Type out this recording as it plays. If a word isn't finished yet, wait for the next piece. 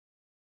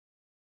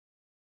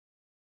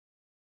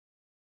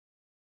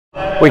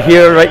We're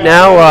here right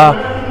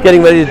now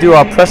getting ready to do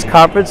our press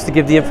conference to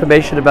give the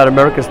information about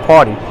America's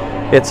Party.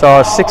 It's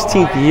our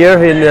 16th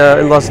year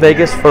in Las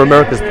Vegas for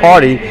America's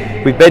Party.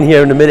 We've been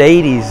here in the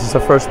mid-'80s. It's the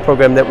first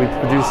program that we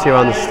produced here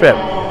on the Strip.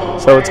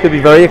 So it's going to be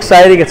very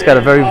exciting. It's got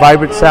a very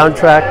vibrant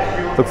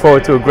soundtrack. Look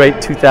forward to a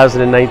great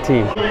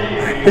 2019.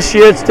 This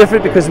year it's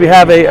different because we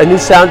have a new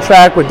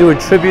soundtrack. We're doing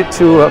tribute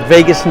to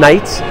Vegas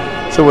nights.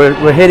 So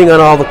we're hitting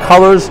on all the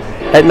colors.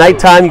 At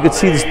nighttime you can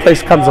see this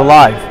place comes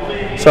alive.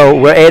 So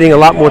we're adding a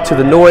lot more to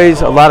the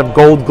noise, a lot of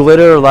gold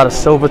glitter, a lot of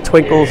silver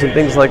twinkles and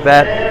things like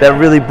that that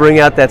really bring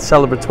out that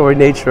celebratory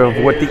nature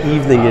of what the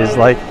evening is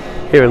like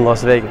here in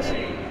Las Vegas.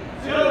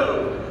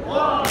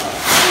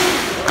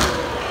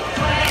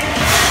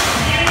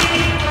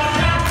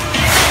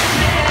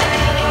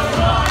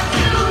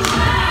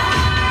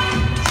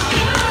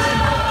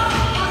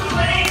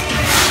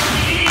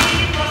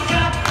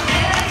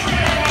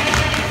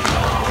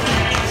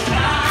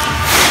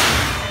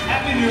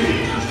 Happy New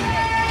Year.